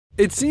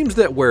It seems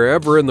that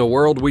wherever in the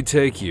world we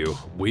take you,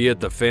 we at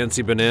the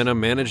Fancy Banana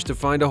manage to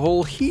find a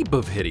whole heap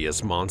of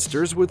hideous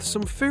monsters with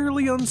some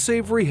fairly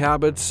unsavory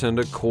habits and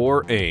a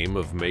core aim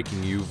of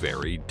making you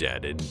very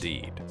dead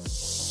indeed.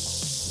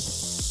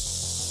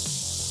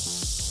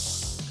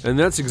 And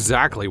that's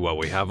exactly what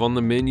we have on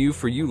the menu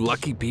for you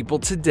lucky people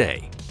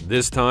today.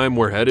 This time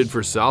we're headed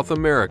for South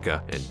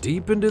America and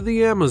deep into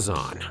the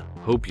Amazon.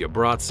 Hope you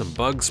brought some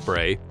bug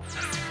spray.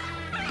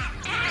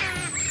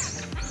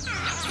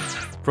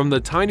 From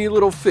the tiny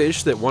little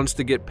fish that wants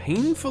to get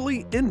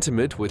painfully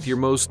intimate with your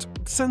most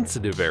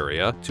sensitive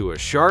area, to a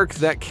shark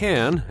that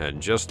can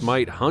and just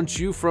might hunt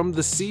you from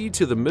the sea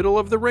to the middle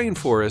of the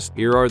rainforest,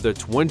 here are the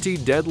 20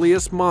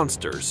 deadliest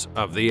monsters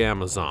of the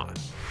Amazon.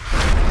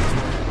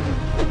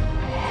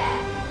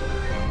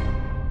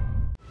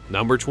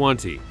 Number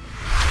 20.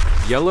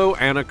 Yellow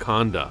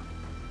Anaconda.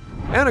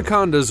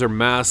 Anacondas are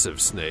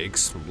massive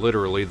snakes,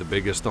 literally the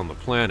biggest on the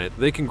planet.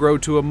 They can grow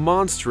to a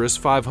monstrous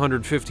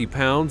 550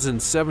 pounds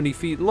and 70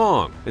 feet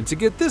long. And to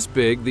get this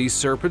big, these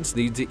serpents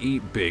need to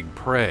eat big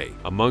prey.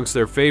 Amongst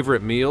their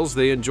favorite meals,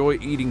 they enjoy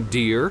eating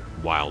deer,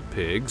 wild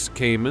pigs,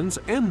 caimans,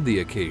 and the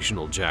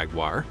occasional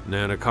jaguar. And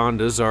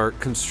anacondas are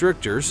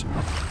constrictors.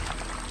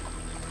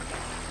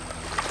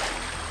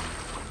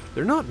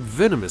 They're not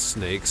venomous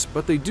snakes,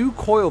 but they do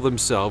coil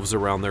themselves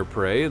around their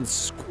prey and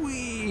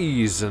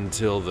squeeze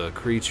until the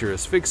creature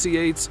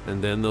asphyxiates,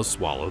 and then they'll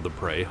swallow the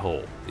prey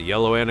whole. The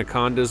yellow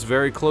anaconda is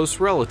very close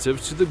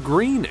relative to the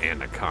green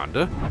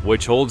anaconda,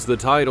 which holds the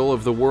title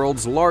of the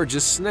world's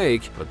largest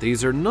snake, but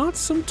these are not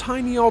some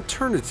tiny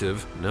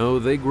alternative. No,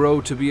 they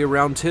grow to be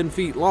around 10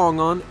 feet long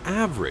on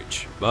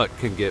average, but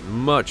can get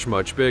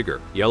much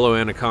bigger. Yellow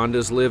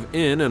anacondas live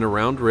in and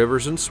around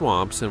rivers and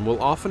swamps and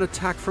will often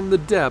attack from the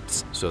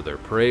depths, so their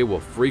prey will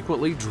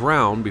frequently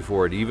drown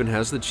before it even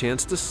has the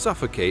chance to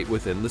suffocate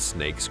within the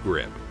snake's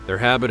grip. Their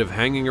habit of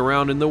hanging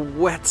around in the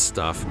wet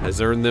stuff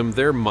has earned them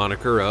their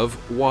moniker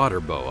of water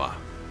boa.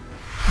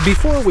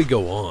 Before we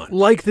go on,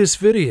 like this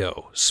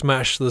video,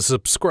 smash the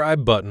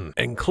subscribe button,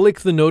 and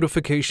click the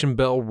notification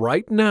bell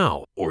right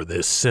now, or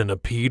this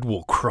centipede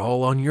will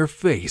crawl on your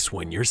face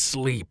when you're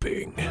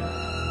sleeping.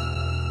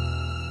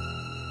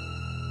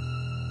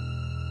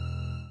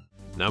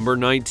 Number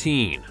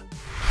 19.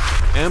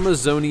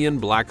 Amazonian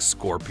black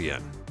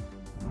scorpion.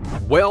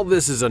 Well,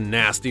 this is a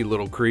nasty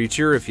little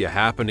creature if you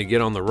happen to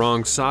get on the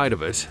wrong side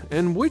of it.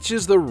 And which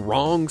is the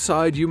wrong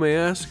side, you may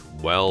ask?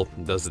 Well,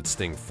 does it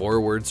sting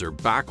forwards or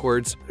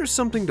backwards? There's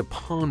something to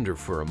ponder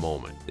for a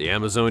moment. The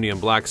Amazonian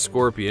black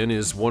scorpion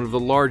is one of the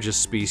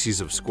largest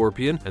species of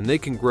scorpion, and they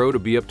can grow to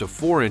be up to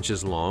 4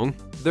 inches long.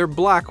 They're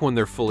black when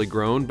they're fully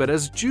grown, but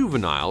as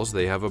juveniles,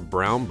 they have a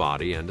brown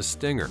body and a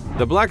stinger.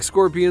 The black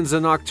scorpion's a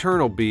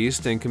nocturnal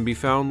beast and can be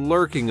found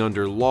lurking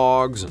under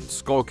logs and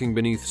skulking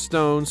beneath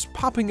stones,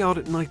 popping out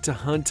at night to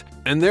hunt,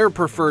 and their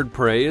preferred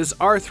prey is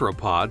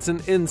arthropods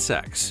and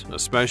insects,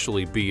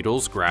 especially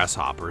beetles,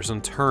 grasshoppers,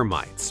 and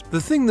termites.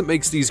 The thing that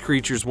makes these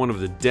creatures one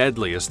of the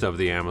deadliest of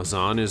the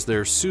Amazon is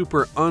their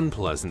super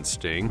unpleasant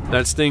sting.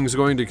 That sting's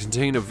going to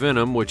contain a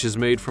venom which is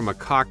made from a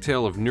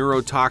cocktail of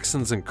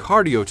neurotoxins and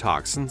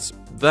cardiotoxins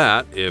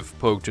that, if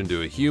poked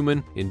into a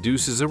human,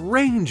 induces a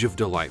range of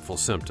delightful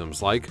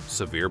symptoms like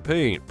severe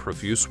pain,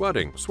 profuse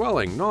sweating,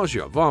 swelling,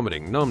 nausea,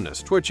 vomiting,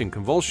 numbness, twitching,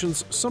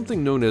 convulsions,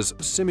 something known as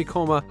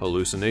semicoma,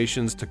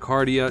 hallucinations,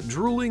 tachycardia,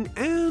 drooling,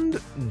 and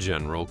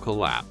general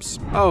collapse.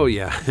 Oh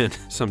yeah, and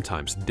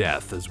sometimes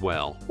death as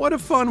well. What a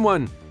fun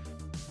one!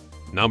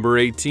 Number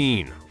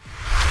 18.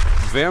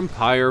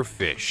 Vampire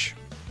fish.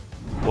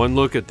 One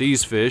look at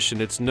these fish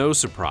and it's no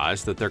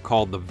surprise that they're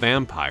called the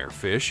vampire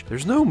fish.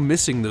 There's no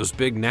missing those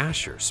big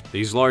gnashers.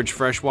 These large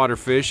freshwater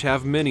fish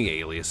have many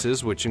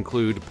aliases, which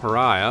include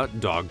pariah,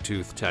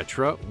 dog-toothed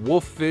tetra,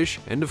 wolffish,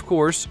 and of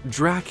course,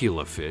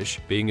 Dracula fish.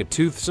 Being a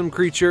toothsome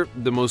creature,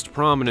 the most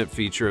prominent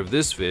feature of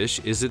this fish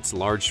is its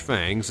large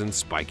fangs and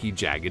spiky,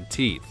 jagged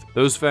teeth.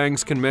 Those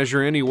fangs can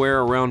measure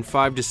anywhere around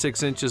 5 to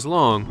 6 inches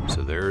long,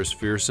 so they're as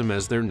fearsome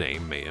as their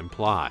name may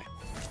imply.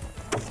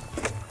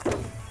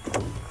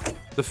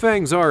 The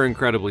fangs are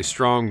incredibly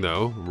strong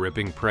though,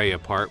 ripping prey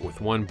apart with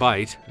one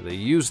bite. They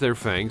use their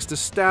fangs to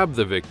stab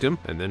the victim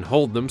and then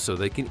hold them so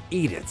they can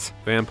eat it.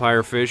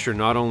 Vampire fish are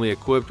not only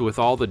equipped with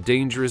all the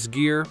dangerous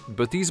gear,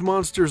 but these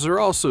monsters are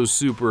also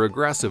super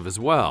aggressive as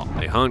well.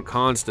 They hunt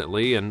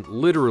constantly and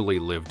literally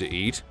live to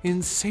eat,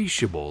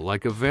 insatiable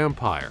like a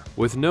vampire.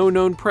 With no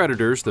known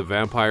predators, the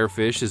vampire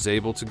fish is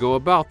able to go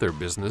about their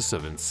business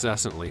of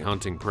incessantly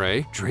hunting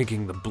prey,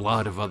 drinking the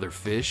blood of other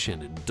fish,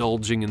 and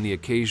indulging in the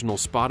occasional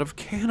spot of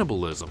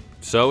cannibalism.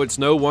 So it's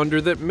no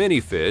wonder that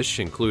many fish,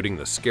 including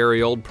the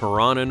scary old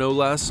piranha no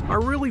less, are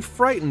really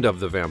frightened of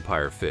the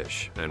vampire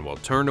fish and will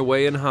turn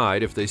away and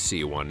hide if they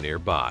see one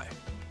nearby.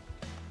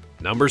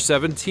 Number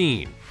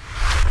 17.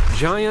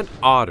 Giant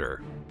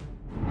otter.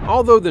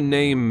 Although the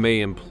name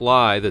may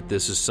imply that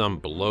this is some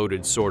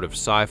bloated sort of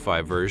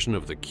sci-fi version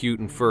of the cute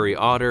and furry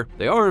otter,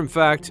 they are in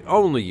fact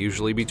only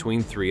usually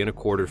between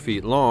 3¼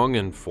 feet long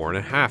and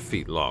 4½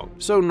 feet long,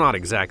 so not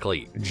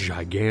exactly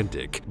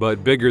gigantic,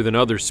 but bigger than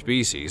other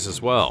species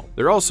as well.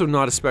 They're also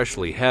not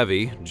especially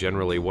heavy,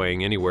 generally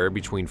weighing anywhere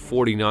between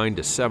 49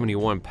 to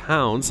 71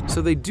 pounds,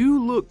 so they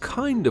do look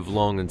kind of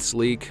long and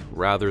sleek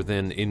rather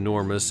than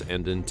enormous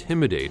and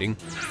intimidating.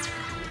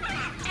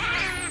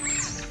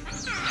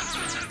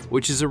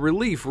 Which is a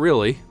relief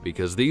really,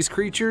 because these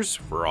creatures,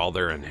 for all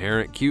their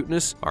inherent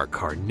cuteness, are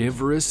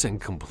carnivorous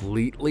and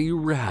completely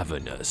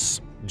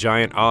ravenous.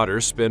 Giant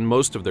otters spend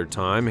most of their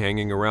time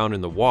hanging around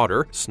in the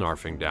water,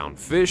 snarfing down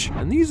fish,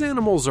 and these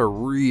animals are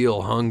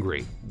real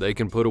hungry. They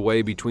can put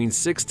away between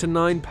 6 to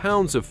 9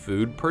 pounds of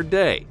food per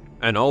day.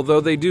 And although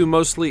they do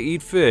mostly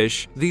eat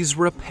fish, these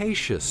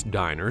rapacious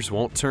diners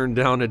won't turn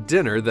down a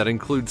dinner that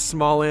includes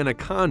small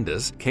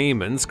anacondas,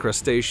 caimans,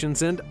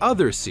 crustaceans, and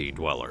other sea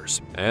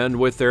dwellers. And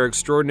with their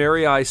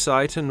extraordinary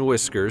eyesight and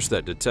whiskers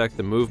that detect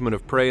the movement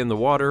of prey in the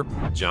water,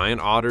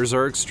 giant otters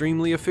are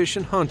extremely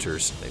efficient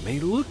hunters. They may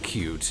look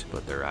cute,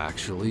 but they're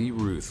actually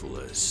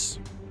ruthless.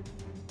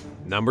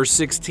 Number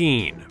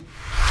 16.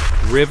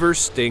 River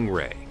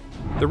stingray.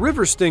 The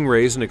river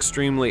stingray is an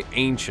extremely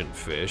ancient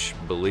fish,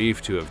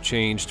 believed to have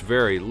changed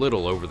very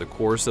little over the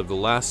course of the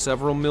last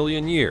several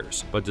million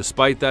years. But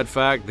despite that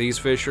fact, these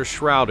fish are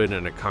shrouded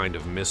in a kind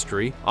of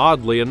mystery.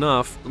 Oddly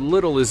enough,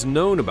 little is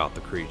known about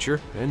the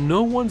creature, and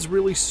no one's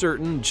really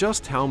certain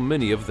just how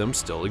many of them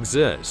still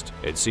exist.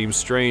 It seems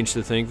strange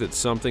to think that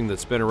something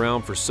that's been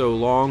around for so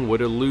long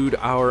would elude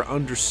our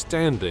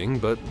understanding,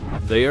 but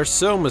they are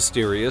so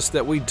mysterious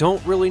that we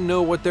don't really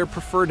know what their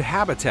preferred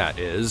habitat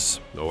is,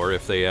 or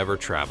if they ever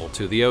travel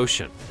to the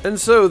ocean. And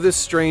so this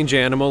strange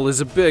animal is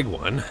a big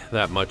one,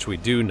 that much we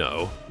do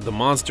know. The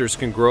monsters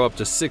can grow up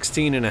to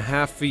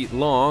 16½ feet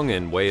long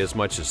and weigh as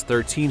much as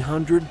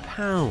 1,300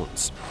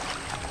 pounds.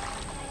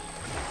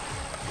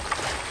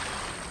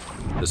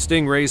 The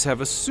stingrays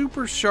have a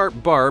super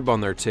sharp barb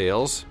on their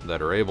tails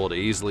that are able to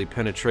easily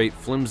penetrate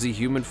flimsy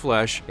human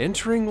flesh,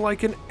 entering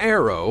like an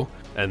arrow.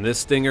 And this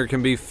stinger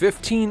can be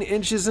 15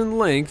 inches in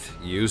length,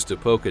 used to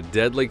poke a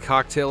deadly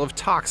cocktail of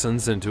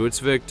toxins into its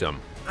victim.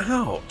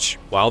 Ouch!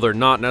 While they're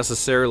not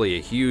necessarily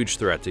a huge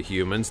threat to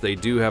humans, they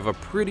do have a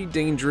pretty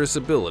dangerous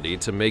ability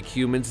to make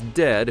humans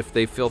dead if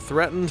they feel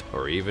threatened,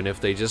 or even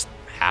if they just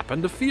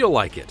happen to feel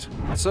like it.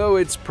 So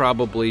it's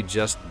probably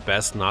just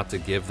best not to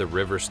give the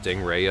river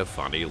stingray a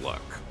funny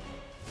look.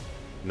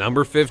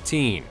 Number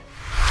 15.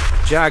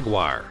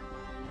 Jaguar.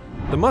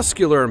 The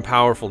muscular and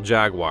powerful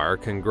jaguar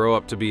can grow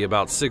up to be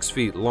about 6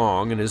 feet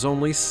long and is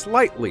only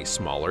slightly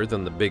smaller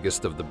than the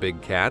biggest of the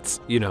big cats,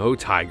 you know,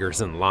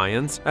 tigers and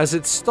lions. As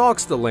it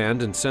stalks the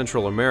land in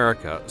Central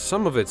America,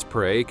 some of its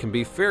prey can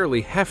be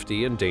fairly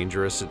hefty and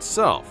dangerous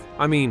itself.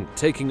 I mean,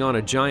 taking on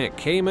a giant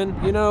caiman,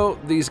 you know,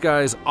 these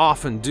guys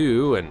often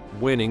do, and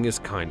winning is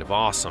kind of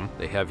awesome.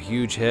 They have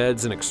huge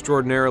heads and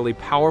extraordinarily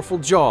powerful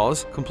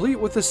jaws,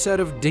 complete with a set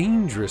of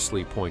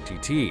dangerously pointy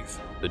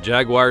teeth. The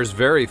jaguar is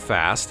very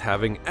fast,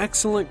 having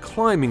excellent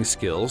climbing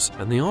skills,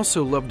 and they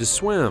also love to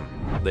swim.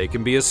 They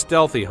can be a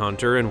stealthy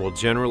hunter and will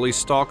generally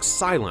stalk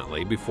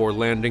silently before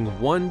landing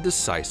one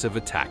decisive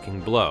attacking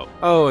blow.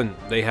 Oh, and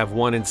they have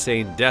one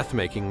insane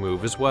death-making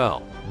move as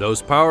well.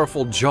 Those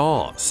powerful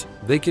jaws.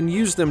 They can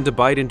use them to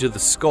bite into the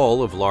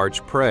skull of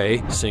large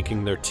prey,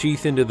 sinking their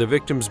teeth into the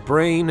victim's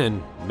brain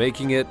and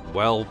making it,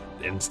 well,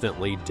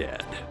 instantly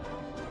dead.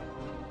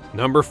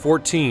 Number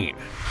 14.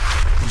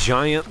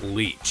 Giant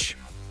leech.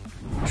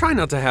 Try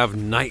not to have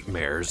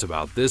nightmares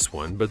about this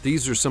one, but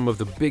these are some of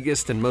the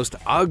biggest and most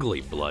ugly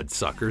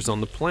bloodsuckers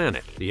on the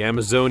planet. The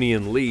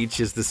Amazonian leech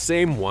is the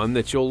same one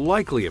that you'll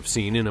likely have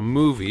seen in a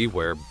movie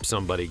where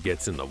somebody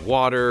gets in the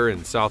water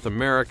in South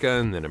America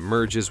and then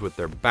emerges with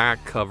their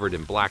back covered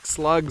in black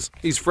slugs.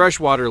 These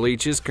freshwater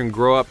leeches can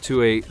grow up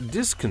to a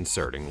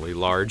disconcertingly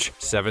large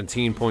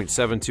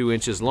 17.72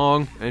 inches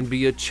long and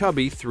be a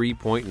chubby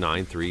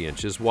 3.93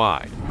 inches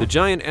wide. The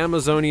giant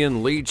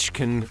Amazonian leech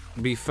can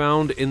be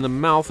found in the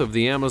mouth of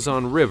the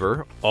Amazon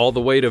River, all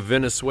the way to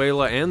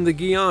Venezuela and the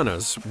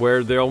Guianas,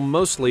 where they'll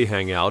mostly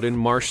hang out in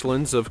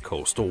marshlands of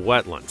coastal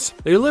wetlands.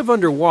 They live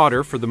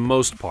underwater for the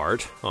most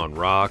part, on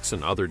rocks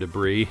and other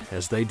debris,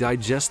 as they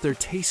digest their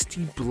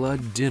tasty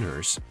blood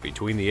dinners.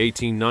 Between the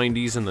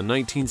 1890s and the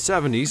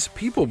 1970s,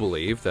 people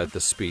believed that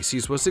the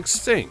species was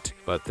extinct,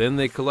 but then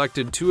they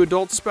collected 2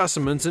 adult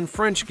specimens in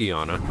French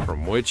Guiana,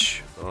 from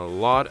which a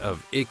lot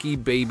of icky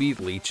baby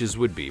leeches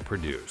would be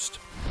produced.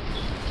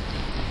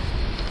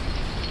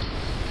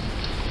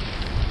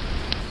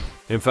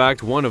 In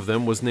fact, one of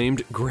them was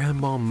named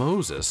Grandma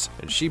Moses,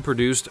 and she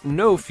produced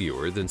no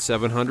fewer than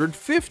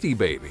 750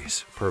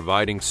 babies,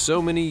 providing so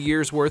many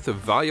years' worth of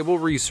valuable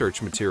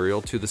research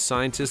material to the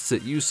scientists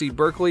at UC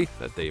Berkeley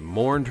that they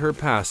mourned her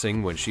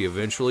passing when she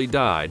eventually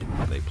died.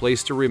 They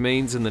placed her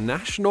remains in the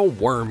National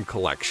Worm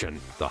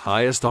Collection, the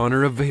highest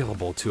honor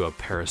available to a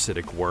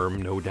parasitic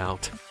worm, no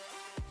doubt.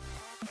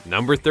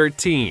 Number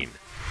 13.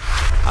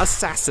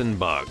 Assassin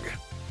bug.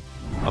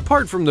 A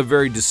Apart from the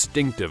very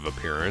distinctive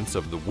appearance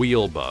of the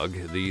wheel bug,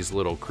 these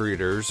little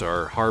critters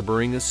are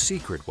harboring a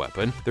secret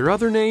weapon. Their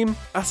other name,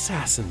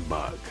 assassin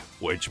bug,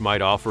 which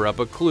might offer up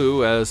a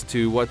clue as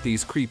to what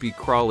these creepy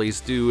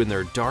crawlies do in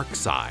their dark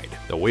side.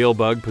 The wheel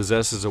bug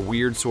possesses a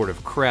weird sort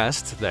of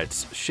crest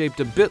that's shaped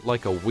a bit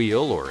like a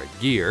wheel or a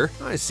gear.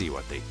 I see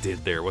what they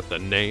did there with the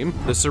name.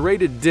 The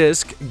serrated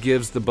disc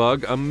gives the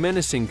bug a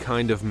menacing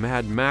kind of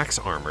Mad Max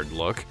armored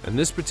look, and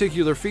this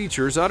particular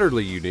feature is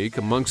utterly unique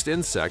amongst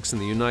insects in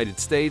the United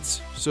States,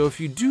 so if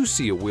you do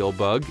see a wheel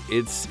bug,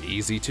 it's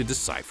easy to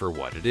decipher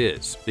what it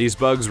is. These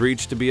bugs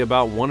reach to be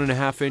about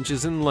 1.5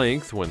 inches in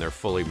length when they're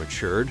fully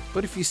matured,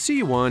 but if you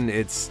see one,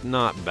 it's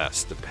not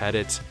best to pet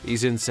it.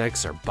 These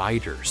insects are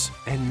biters,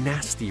 and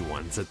nasty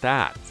ones at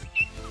that.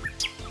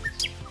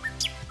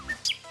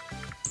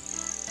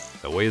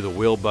 The way the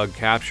wheel bug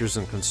captures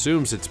and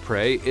consumes its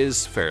prey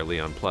is fairly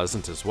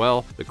unpleasant as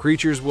well. The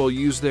creatures will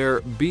use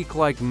their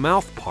beak-like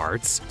mouth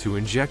parts to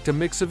inject a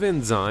mix of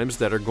enzymes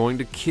that are going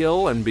to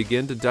kill and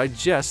begin to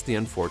digest the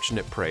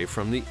unfortunate prey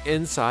from the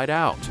inside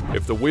out.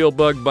 If the wheel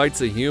bug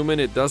bites a human,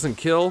 it doesn't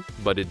kill,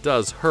 but it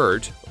does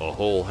hurt a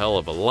whole hell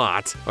of a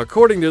lot.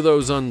 According to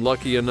those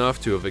unlucky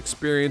enough to have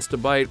experienced a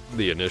bite,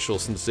 the initial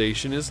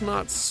sensation is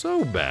not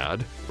so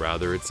bad.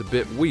 Rather, it's a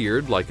bit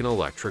weird, like an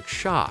electric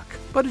shock.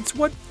 But it's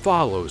what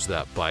follows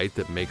that bite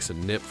that makes a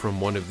nip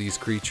from one of these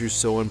creatures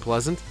so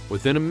unpleasant.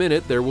 Within a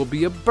minute, there will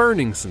be a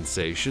burning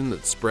sensation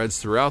that spreads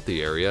throughout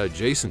the area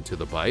adjacent to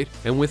the bite,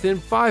 and within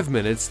 5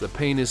 minutes, the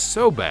pain is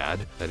so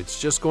bad that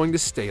it's just going to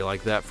stay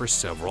like that for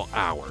several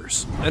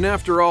hours. And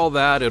after all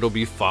that, it'll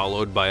be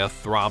followed by a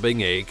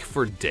throbbing ache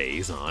for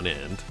days on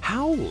end.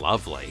 How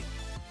lovely!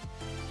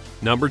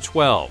 Number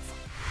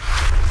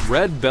 12.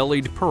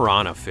 Red-bellied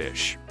piranha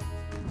fish.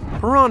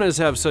 Piranhas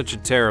have such a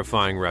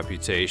terrifying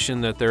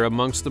reputation that they're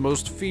amongst the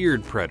most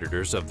feared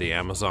predators of the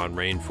Amazon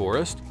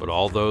rainforest, but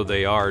although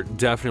they are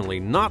definitely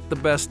not the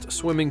best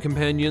swimming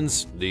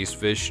companions, these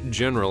fish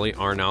generally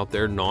aren't out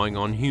there gnawing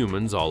on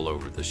humans all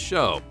over the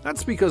show.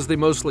 That's because they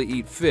mostly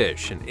eat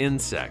fish and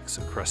insects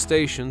and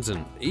crustaceans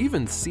and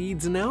even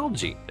seeds and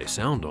algae. They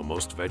sound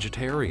almost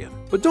vegetarian.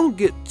 But don't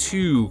get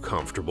too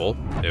comfortable.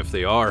 If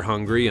they are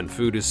hungry and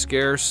food is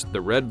scarce,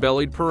 the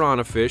red-bellied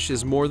piranha fish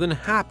is more than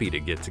happy to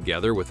get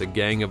together with a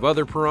gang of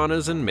other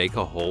piranhas and make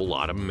a whole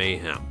lot of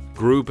mayhem.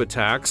 Group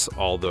attacks,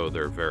 although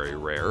they're very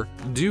rare,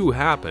 do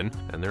happen,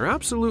 and they're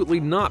absolutely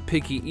not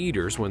picky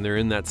eaters when they're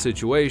in that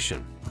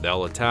situation.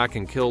 They'll attack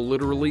and kill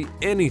literally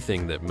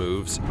anything that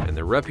moves, and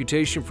their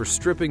reputation for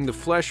stripping the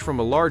flesh from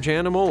a large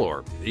animal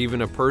or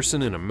even a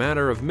person in a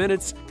matter of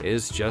minutes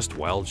is just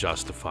well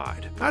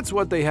justified. That's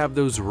what they have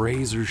those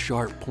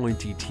razor-sharp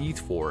pointy teeth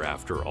for,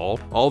 after all.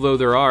 Although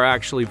there are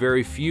actually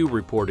very few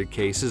reported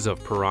cases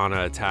of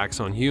piranha attacks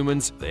on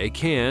humans, they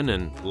can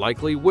and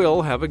likely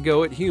will have a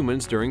go at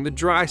humans during the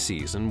dry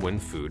season when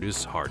food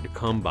is hard to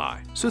come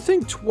by. So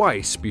think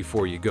twice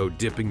before you go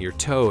dipping your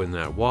toe in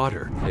that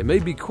water. It may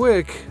be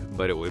quick,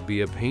 but it would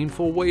be a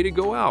painful way to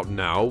go out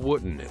now,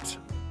 wouldn't it?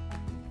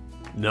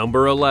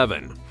 Number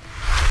 11.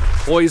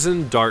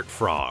 Poison dart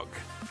frog.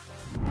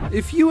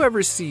 If you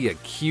ever see a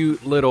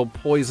cute little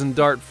poison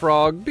dart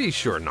frog, be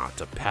sure not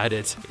to pet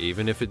it.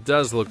 Even if it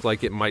does look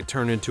like it might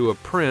turn into a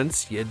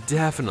prince, you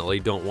definitely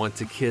don't want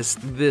to kiss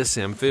this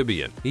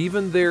amphibian.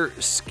 Even their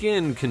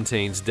skin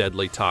contains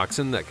deadly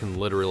toxin that can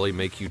literally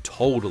make you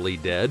totally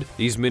dead.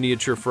 These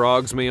miniature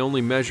frogs may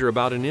only measure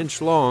about an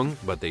inch long,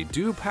 but they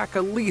do pack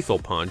a lethal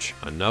punch,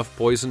 enough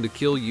poison to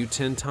kill you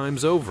 10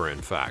 times over,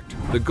 in fact.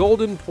 The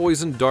golden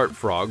poison dart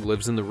frog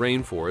lives in the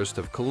rainforest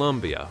of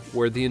Colombia,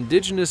 where the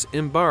indigenous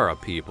Imbara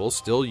people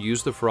still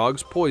use the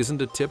frog's poison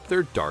to tip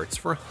their darts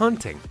for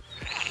hunting,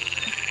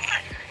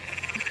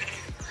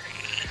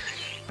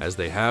 as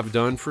they have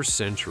done for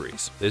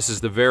centuries. This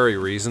is the very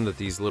reason that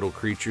these little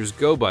creatures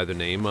go by the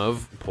name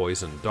of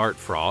poison dart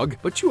frog,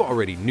 but you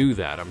already knew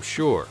that, I'm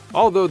sure.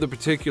 Although the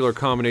particular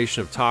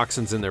combination of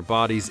toxins in their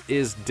bodies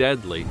is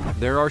deadly,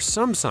 there are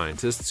some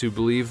scientists who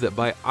believe that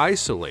by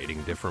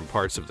isolating different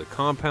parts of the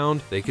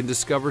compound, they can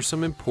discover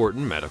some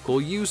important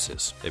medical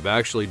uses. They've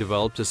actually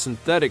developed a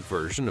synthetic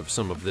version of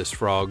some of this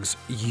frog's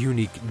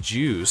unique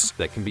juice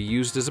that can be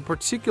used as a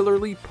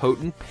particularly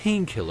potent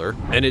painkiller,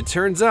 and it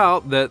turns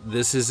out that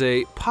this is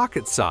a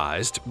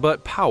pocket-sized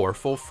but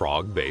powerful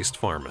frog-based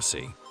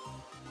pharmacy.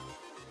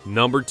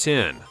 Number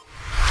 10.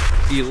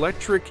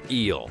 Electric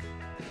eel.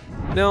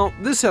 Now,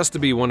 this has to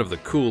be one of the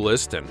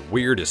coolest and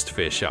weirdest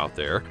fish out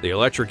there. The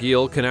electric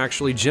eel can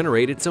actually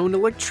generate its own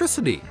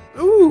electricity.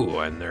 Ooh,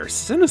 and they're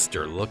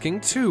sinister looking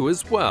too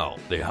as well.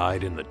 They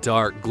hide in the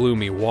dark,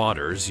 gloomy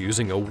waters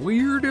using a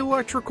weird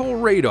electrical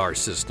radar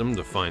system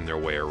to find their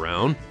way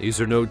around.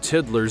 These are no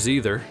tiddlers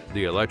either.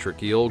 The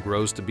electric eel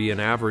grows to be an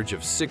average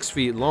of 6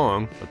 feet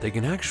long, but they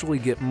can actually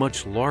get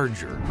much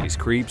larger. These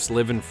creeps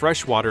live in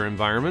freshwater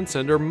environments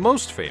and are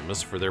most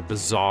famous for their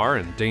bizarre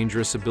and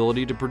dangerous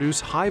ability to produce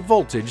high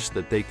voltage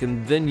that they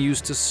can then use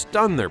to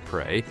stun their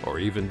prey or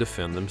even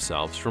defend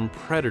themselves from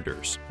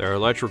predators. Their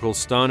electrical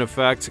stun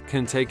effect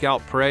can take seek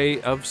out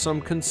prey of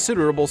some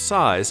considerable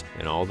size,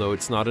 and although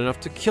it's not enough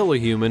to kill a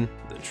human,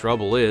 the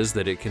trouble is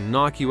that it can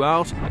knock you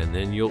out and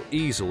then you'll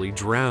easily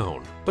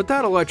drown. But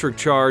that electric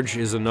charge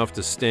is enough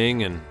to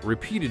sting, and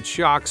repeated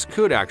shocks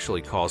could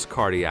actually cause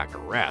cardiac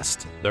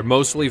arrest. They're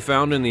mostly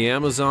found in the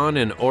Amazon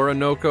and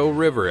Orinoco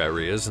River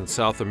areas in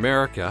South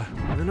America,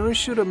 and I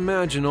should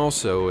imagine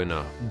also in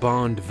a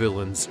Bond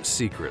villain's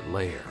secret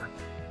lair.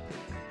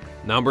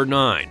 Number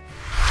 9.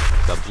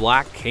 The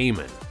Black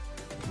Caiman.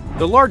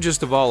 The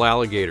largest of all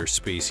alligator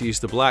species,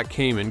 the black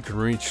caiman can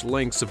reach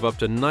lengths of up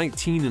to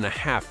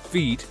 19.5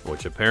 feet,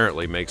 which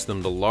apparently makes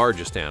them the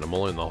largest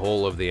animal in the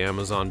whole of the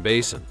Amazon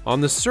basin. On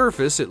the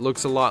surface, it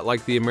looks a lot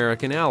like the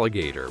American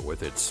alligator,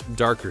 with its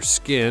darker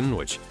skin,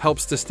 which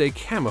helps to stay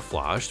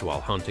camouflaged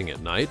while hunting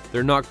at night.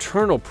 They're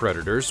nocturnal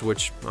predators,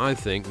 which I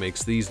think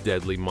makes these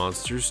deadly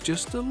monsters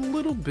just a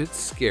little bit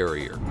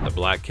scarier. The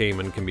black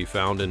caiman can be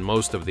found in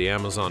most of the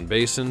Amazon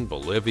basin,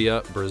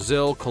 Bolivia,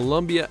 Brazil,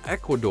 Colombia,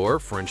 Ecuador,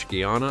 French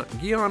Guiana,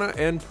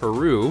 and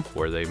Peru,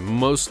 where they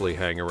mostly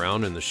hang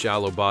around in the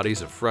shallow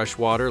bodies of fresh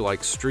water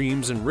like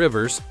streams and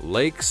rivers,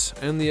 lakes,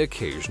 and the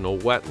occasional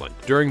wetland.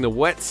 During the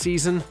wet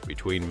season,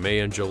 between May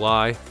and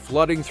July,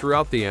 flooding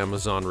throughout the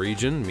Amazon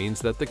region means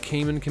that the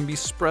caiman can be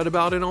spread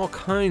about in all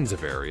kinds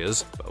of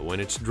areas, but when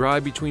it's dry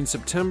between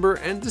September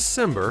and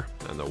December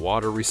and the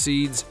water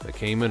recedes, the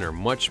caiman are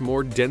much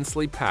more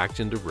densely packed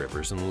into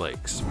rivers and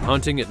lakes.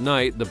 Hunting at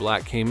night, the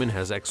black caiman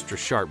has extra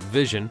sharp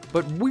vision,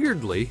 but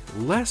weirdly,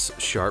 less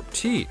sharp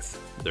teeth.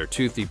 Their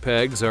toothy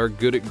pegs are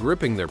good at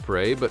gripping their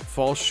prey, but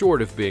fall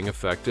short of being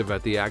effective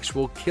at the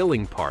actual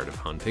killing part of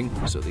hunting,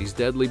 so these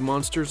deadly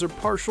monsters are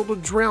partial to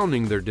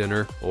drowning their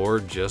dinner or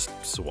just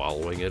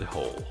swallowing it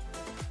whole.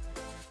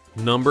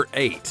 Number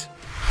 8.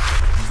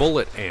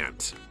 Bullet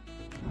ant.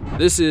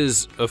 This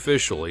is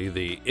officially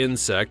the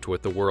insect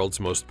with the world's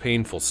most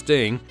painful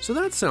sting, so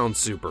that sounds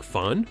super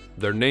fun.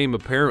 Their name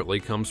apparently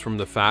comes from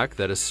the fact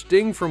that a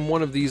sting from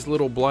one of these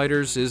little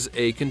blighters is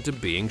akin to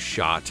being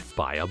shot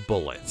by a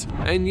bullet.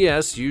 And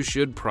yes, you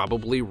should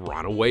probably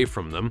run away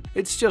from them.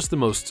 It's just the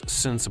most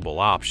sensible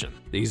option.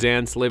 These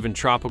ants live in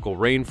tropical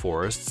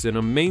rainforests in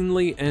a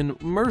mainly and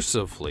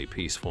mercifully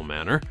peaceful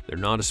manner. They're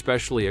not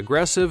especially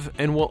aggressive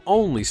and will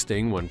only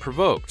sting when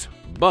provoked.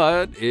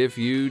 But if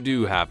you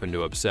do happen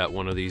to upset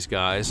one of these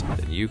guys,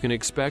 then you can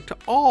expect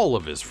all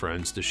of his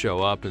friends to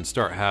show up and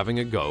start having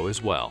a go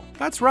as well.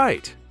 That's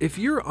right. If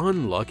you're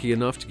unlucky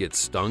enough to get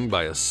stung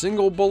by a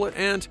single bullet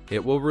ant,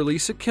 it will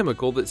release a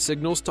chemical that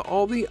signals to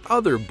all the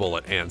other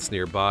bullet ants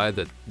nearby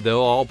that they'll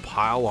all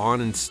pile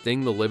on and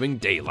sting the living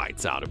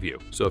daylights out of you.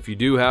 So if you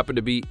do happen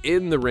to be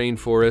in the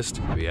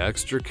rainforest, be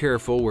extra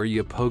careful where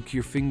you poke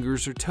your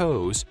fingers or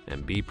toes,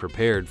 and be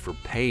prepared for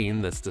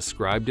pain that's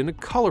described in a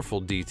colorful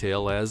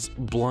detail as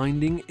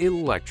blinding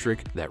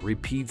electric that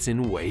repeats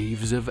in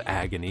waves of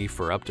agony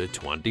for up to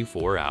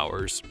 24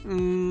 hours.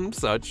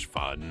 Such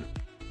fun.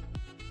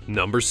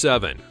 Number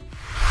 7.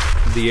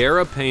 The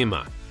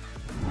Arapaima.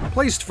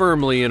 Placed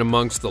firmly in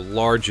amongst the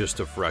largest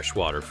of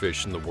freshwater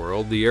fish in the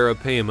world, the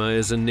Arapaima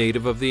is a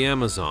native of the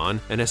Amazon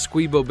and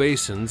Essequibo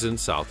basins in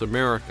South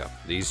America.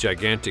 These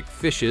gigantic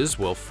fishes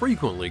will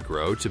frequently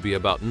grow to be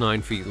about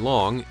 9 feet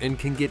long and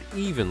can get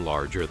even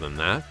larger than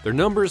that. Their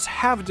numbers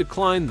have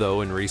declined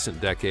though in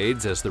recent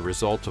decades as the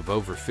result of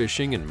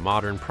overfishing and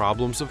modern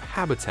problems of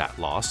habitat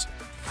loss.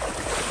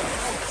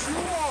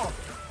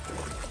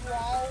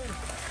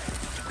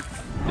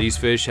 These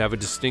fish have a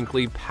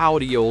distinctly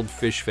pouty old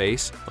fish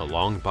face, a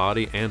long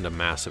body, and a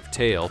massive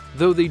tail,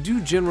 though they do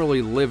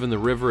generally live in the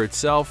river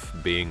itself,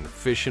 being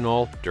fish and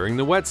all. During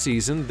the wet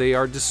season, they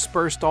are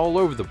dispersed all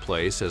over the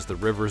place as the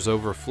rivers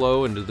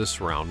overflow into the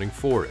surrounding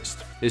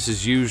forest. This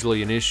is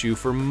usually an issue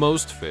for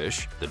most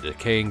fish. The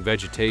decaying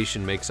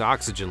vegetation makes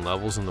oxygen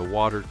levels in the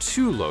water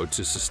too low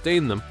to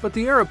sustain them, but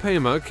the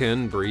Arapaima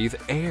can breathe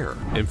air.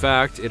 In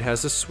fact, it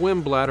has a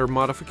swim bladder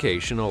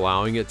modification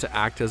allowing it to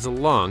act as a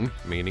lung,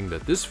 meaning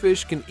that this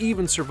fish can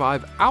even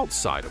survive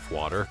outside of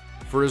water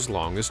for as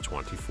long as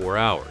 24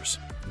 hours.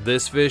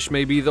 This fish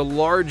may be the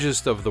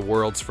largest of the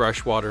world's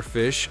freshwater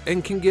fish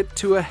and can get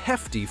to a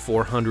hefty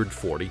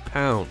 440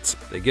 pounds.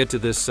 They get to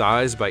this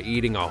size by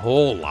eating a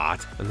whole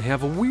lot, and they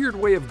have a weird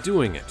way of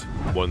doing it.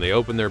 When they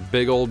open their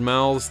big old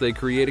mouths, they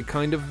create a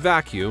kind of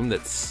vacuum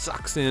that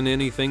sucks in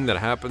anything that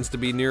happens to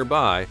be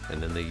nearby,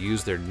 and then they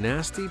use their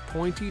nasty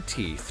pointy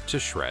teeth to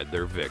shred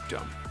their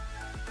victim.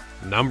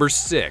 Number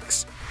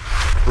 6.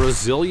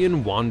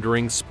 Brazilian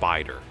wandering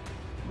spider.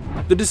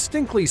 The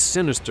distinctly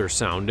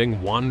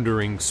sinister-sounding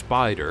wandering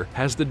spider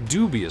has the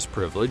dubious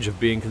privilege of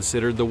being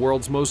considered the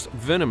world's most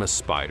venomous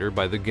spider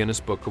by the Guinness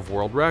Book of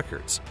World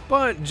Records.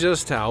 But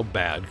just how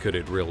bad could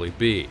it really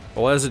be?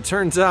 Well, as it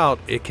turns out,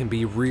 it can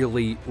be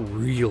really,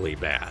 really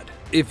bad.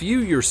 If you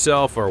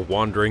yourself are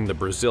wandering the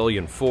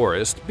Brazilian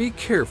forest, be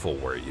careful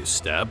where you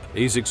step.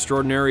 These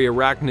extraordinary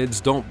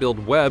arachnids don't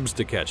build webs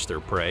to catch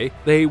their prey.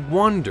 They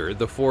wander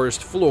the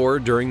forest floor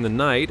during the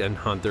night and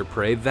hunt their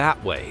prey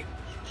that way.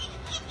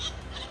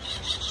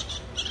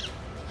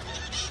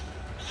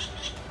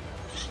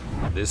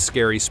 This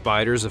scary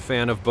spider is a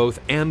fan of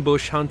both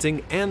ambush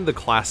hunting and the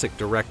classic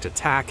direct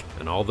attack,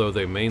 and although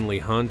they mainly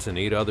hunt and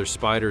eat other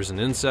spiders and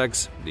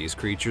insects, these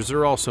creatures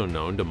are also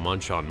known to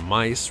munch on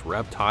mice,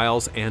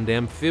 reptiles, and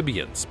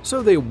amphibians.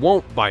 So they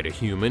won't bite a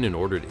human in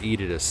order to eat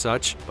it as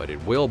such, but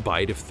it will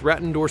bite if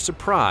threatened or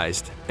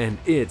surprised, and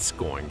it's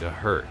going to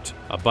hurt.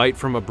 A bite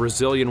from a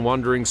Brazilian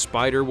wandering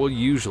spider will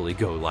usually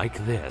go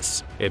like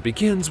this. It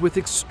begins with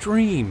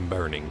extreme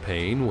burning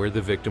pain where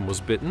the victim was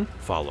bitten,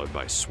 followed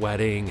by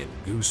sweating and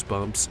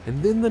goosebumps,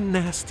 and then the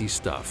nasty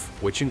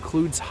stuff, which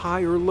includes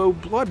high or low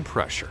blood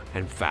pressure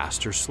and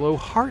fast or slow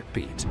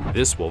heartbeat.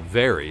 This will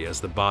vary as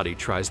the body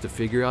tries to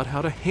figure out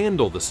how to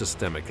handle the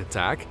systemic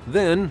attack.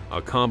 Then,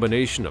 a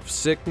combination of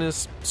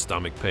sickness,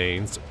 stomach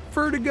pains,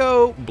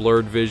 vertigo,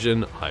 blurred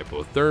vision,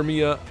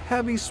 hypothermia,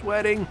 heavy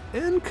sweating,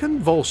 and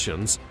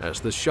convulsions as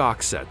the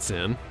shock sets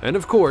in. And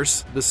of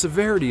course, the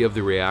severity of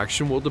the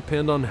reaction will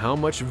depend on how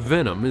much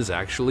venom is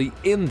actually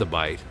in the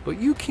bite, but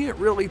you can't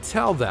really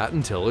tell that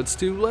until it's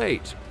too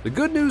late. The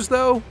good news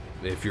though,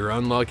 if you're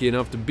unlucky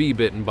enough to be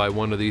bitten by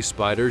one of these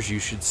spiders, you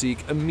should seek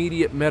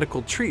immediate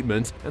medical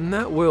treatment, and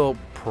that will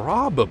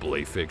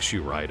probably fix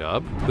you right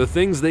up. The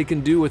things they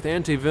can do with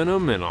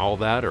antivenom and all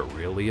that are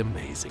really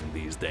amazing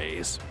these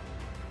days.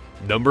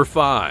 Number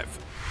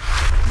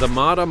 5. The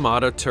Mata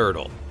Mata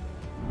Turtle.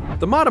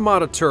 The Mata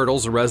Mata turtle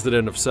is a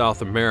resident of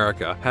South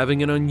America,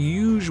 having an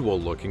unusual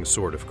looking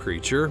sort of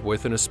creature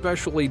with an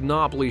especially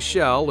knobbly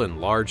shell and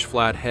large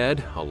flat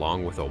head,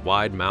 along with a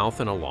wide mouth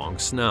and a long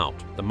snout.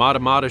 The Mata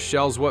Mata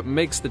shell is what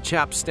makes the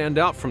chap stand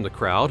out from the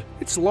crowd.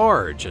 It's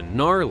large and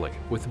gnarly,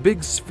 with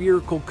big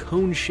spherical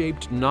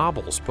cone-shaped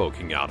knobbles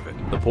poking out of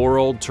it. The poor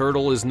old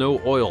turtle is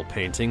no oil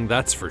painting,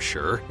 that's for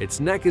sure. Its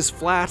neck is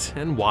flat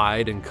and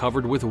wide and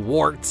covered with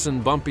warts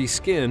and bumpy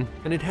skin,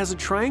 and it has a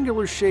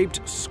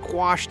triangular-shaped,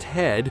 squashed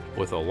head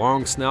with a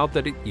long snout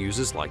that it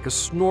uses like a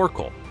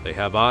snorkel. They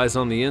have eyes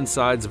on the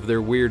insides of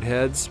their weird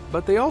heads,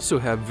 but they also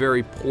have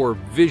very poor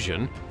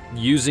vision,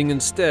 using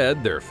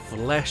instead their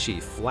fleshy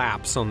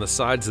flaps on the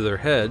sides of their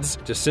heads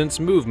to sense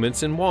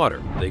movements in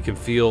water. They can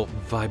feel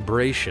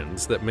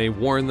vibrations that may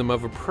warn them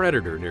of a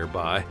predator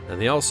nearby,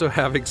 and they also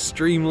have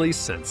extremely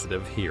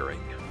sensitive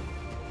hearing.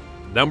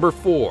 Number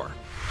 4.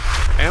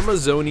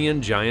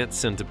 Amazonian Giant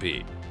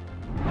Centipede.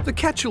 The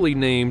catchily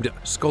named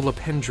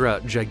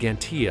Scolopendra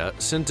gigantea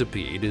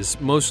centipede is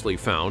mostly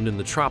found in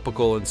the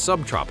tropical and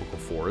subtropical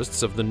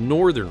forests of the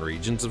northern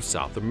regions of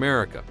South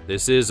America.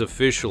 This is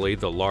officially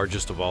the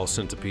largest of all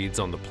centipedes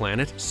on the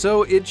planet,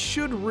 so it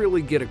should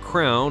really get a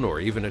crown or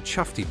even a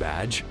Chufty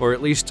badge, or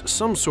at least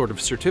some sort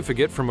of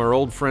certificate from our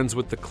old friends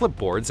with the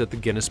clipboards at the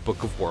Guinness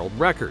Book of World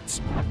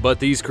Records. But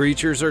these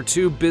creatures are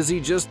too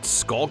busy just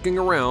skulking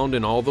around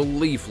in all the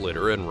leaf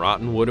litter and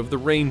rotten wood of the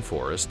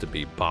rainforest to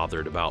be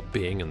bothered about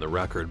being in the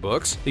record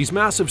books. These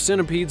massive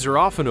centipedes are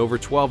often over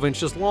 12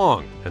 inches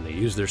long, and they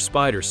use their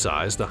spider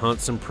size to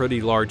hunt some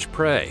pretty large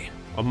prey.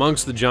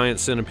 Amongst the giant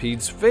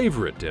centipede's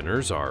favorite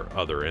dinners are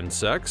other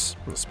insects,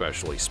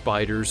 especially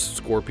spiders,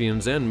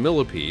 scorpions, and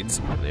millipedes,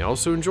 and they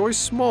also enjoy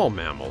small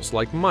mammals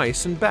like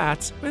mice and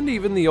bats, and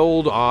even the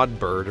old odd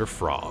bird or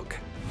frog.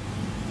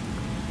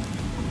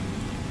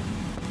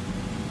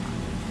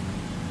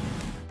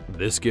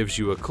 This gives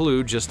you a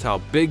clue just how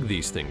big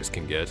these things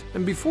can get,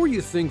 and before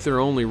you think they're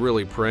only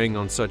really preying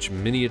on such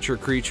miniature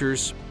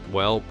creatures,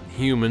 well,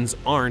 humans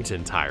aren't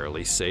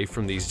entirely safe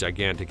from these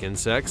gigantic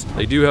insects.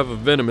 They do have a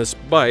venomous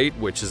bite,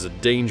 which is a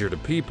danger to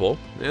people,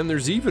 and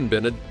there's even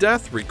been a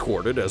death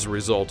recorded as a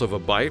result of a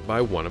bite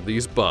by one of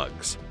these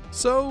bugs.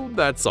 So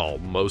that's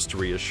almost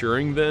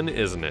reassuring then,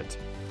 isn't it?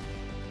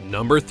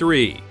 Number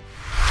 3.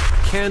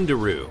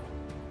 Kangaroo.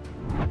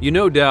 You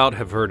no doubt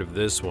have heard of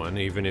this one,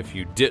 even if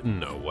you didn't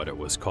know what it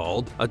was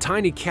called. A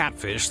tiny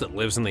catfish that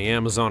lives in the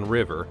Amazon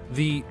River,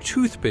 the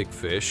toothpick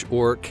fish,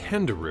 or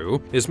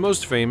kangaroo, is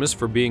most famous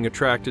for being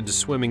attracted to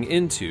swimming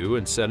into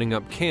and setting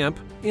up camp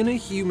in a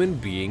human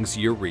being's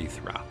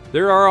urethra.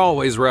 There are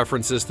always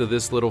references to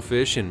this little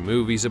fish in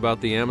movies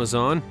about the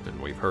Amazon,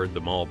 and we've heard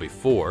them all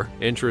before.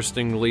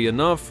 Interestingly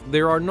enough,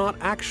 there are not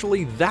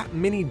actually that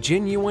many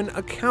genuine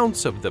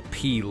accounts of the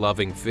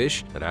pea-loving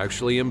fish that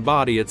actually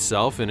embody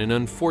itself in an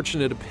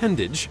unfortunate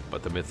appendage,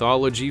 but the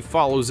mythology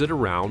follows it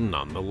around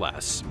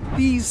nonetheless.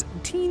 These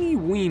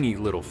teeny-weeny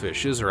little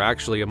fishes are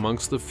actually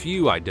amongst the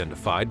few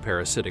identified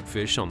parasitic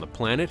fish on the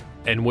planet,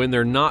 and when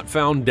they're not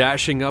found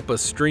dashing up a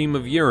stream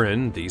of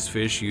urine, these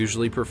fish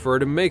usually prefer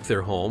to make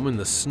their home in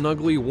the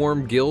snugly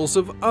warm gills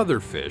of other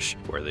fish,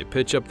 where they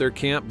pitch up their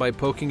camp by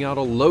poking out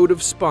a load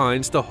of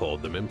spines to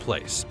hold them in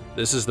place.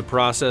 This is the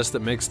process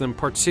that makes them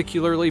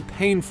particularly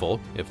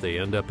painful if they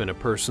end up in a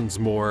person's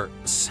more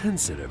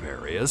sensitive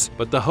areas,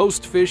 but the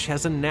host fish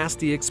has a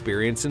nasty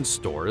experience in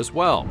store as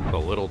well. The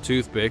little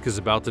toothpick is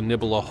about to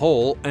nibble a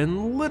hole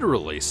and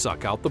literally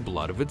suck out the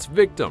blood of its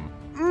victim.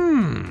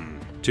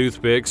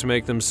 Toothpicks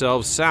make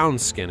themselves sound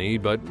skinny,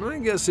 but I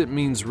guess it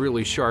means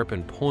really sharp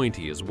and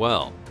pointy as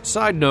well.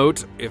 Side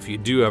note, if you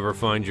do ever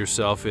find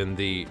yourself in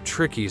the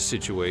tricky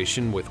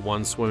situation with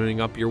one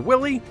swimming up your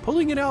willy,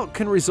 pulling it out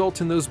can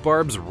result in those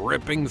barbs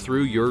ripping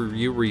through your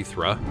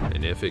urethra.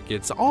 And if it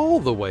gets all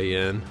the way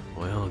in,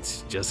 well,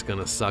 it's just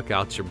gonna suck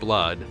out your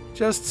blood.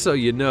 Just so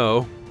you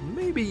know,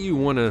 maybe you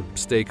want to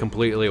stay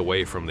completely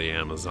away from the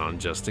Amazon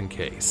just in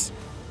case.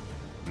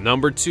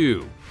 Number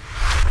 2.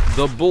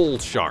 The bull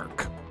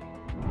shark.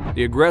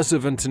 The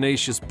aggressive and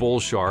tenacious bull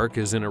shark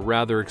is in a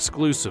rather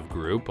exclusive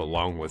group,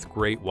 along with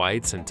great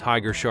whites and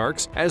tiger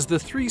sharks, as the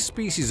 3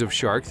 species of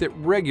shark that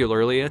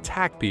regularly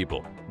attack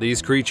people.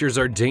 These creatures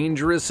are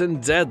dangerous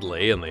and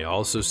deadly, and they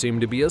also seem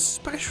to be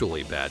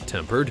especially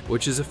bad-tempered,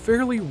 which is a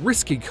fairly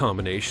risky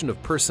combination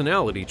of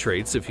personality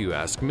traits if you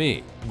ask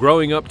me.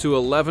 Growing up to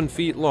 11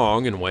 feet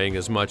long and weighing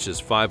as much as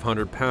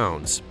 500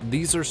 pounds,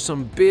 these are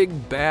some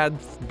big, bad,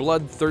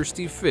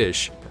 bloodthirsty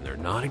fish, and they're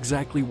not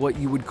exactly what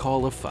you would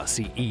call a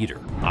fussy eater.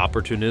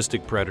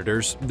 Opportunistic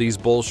predators, these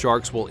bull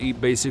sharks will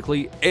eat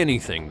basically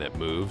anything that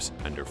moves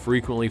and are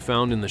frequently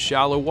found in the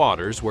shallow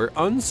waters where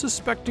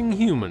unsuspecting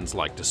humans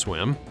like to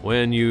swim.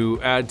 When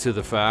you add to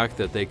the fact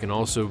that they can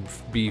also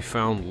be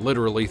found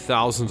literally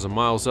thousands of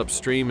miles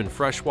upstream in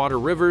freshwater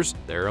rivers,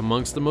 they're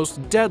amongst the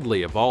most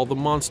deadly of all the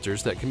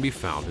monsters that can be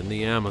found in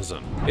the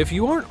Amazon. If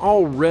you aren't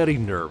already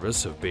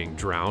nervous of being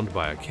drowned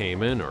by a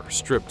caiman or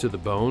stripped to the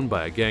bone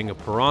by a gang of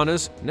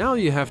piranhas, now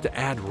you have to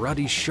add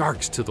ruddy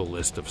sharks to the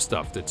list of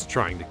stuff that's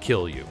trying to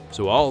kill you.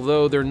 So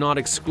although they're not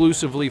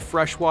exclusively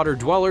freshwater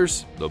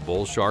dwellers, the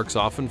bull shark's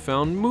often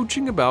found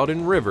mooching about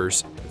in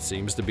rivers. It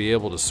seems to be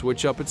able to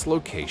switch up its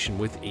location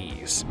with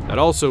ease. That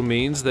also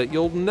means that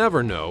you'll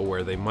never know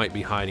where they might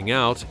be hiding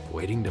out,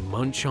 waiting to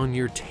munch on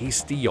your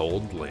tasty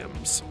old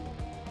limbs.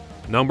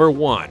 Number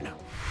 1.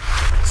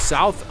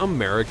 South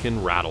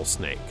American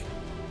rattlesnake.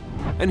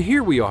 And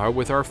here we are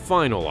with our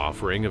final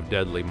offering of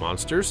deadly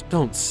monsters.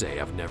 Don't say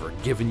I've never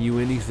given you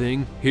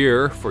anything.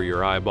 Here, for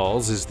your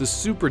eyeballs, is the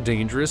super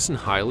dangerous and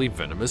highly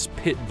venomous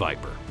pit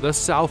viper, the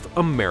South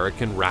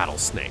American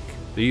rattlesnake.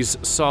 These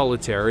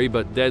solitary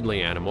but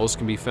deadly animals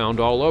can be found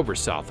all over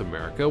South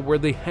America, where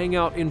they hang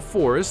out in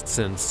forests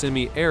and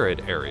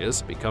semi-arid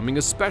areas, becoming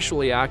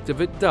especially active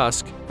at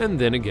dusk and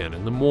then again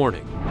in the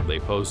morning. They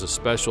pose a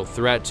special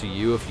threat to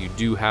you if you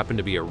do happen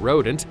to be a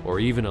rodent or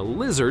even a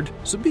lizard,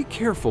 so be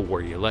careful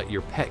where you let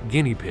your pet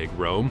guinea pig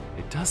roam.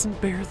 It doesn't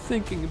bear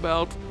thinking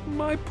about.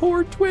 My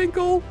poor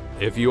Twinkle.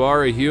 If you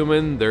are a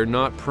human, they're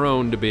not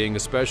prone to being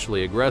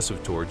especially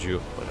aggressive towards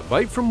you, but a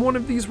bite from one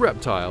of these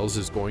reptiles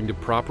is going to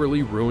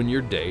properly ruin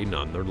your day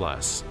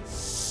nonetheless.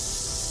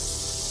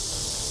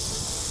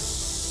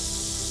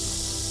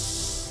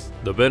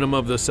 The venom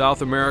of the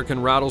South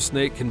American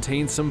rattlesnake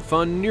contains some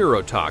fun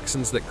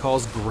neurotoxins that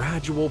cause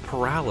gradual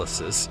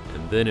paralysis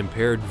and then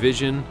impaired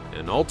vision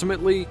and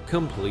ultimately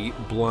complete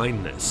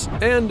blindness.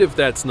 And if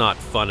that's not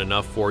fun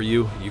enough for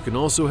you, you can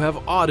also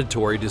have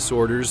auditory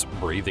disorders,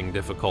 breathing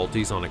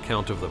difficulties on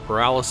account of the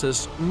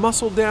paralysis,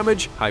 muscle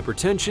damage,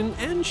 hypertension,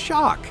 and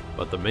shock.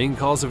 But the main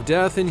cause of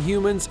death in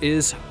humans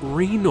is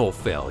renal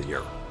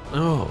failure.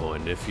 Oh,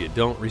 and if you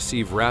don't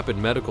receive rapid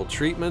medical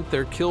treatment,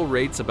 their kill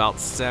rate's about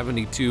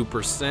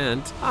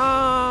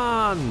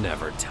 72%.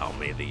 Never tell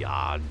me the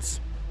odds.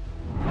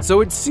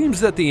 So it seems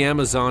that the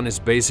Amazon is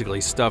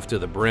basically stuffed to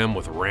the brim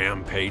with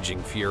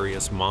rampaging,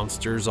 furious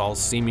monsters, all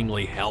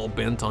seemingly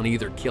hell-bent on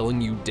either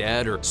killing you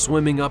dead or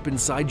swimming up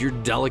inside your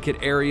delicate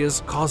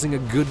areas, causing a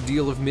good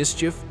deal of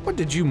mischief. What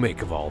did you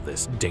make of all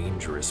this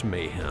dangerous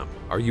mayhem?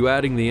 Are you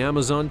adding the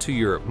Amazon to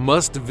your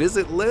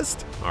must-visit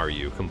list? Are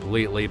you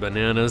completely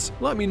bananas?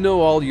 Let me know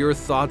all your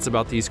thoughts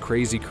about these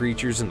crazy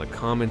creatures in the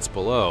comments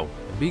below.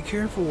 Be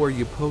careful where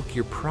you poke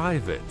your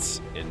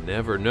privates. You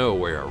never know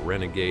where a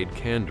renegade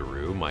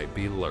kangaroo might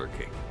be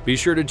lurking. Be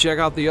sure to check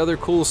out the other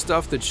cool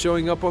stuff that's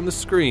showing up on the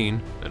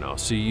screen, and I'll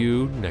see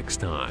you next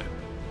time.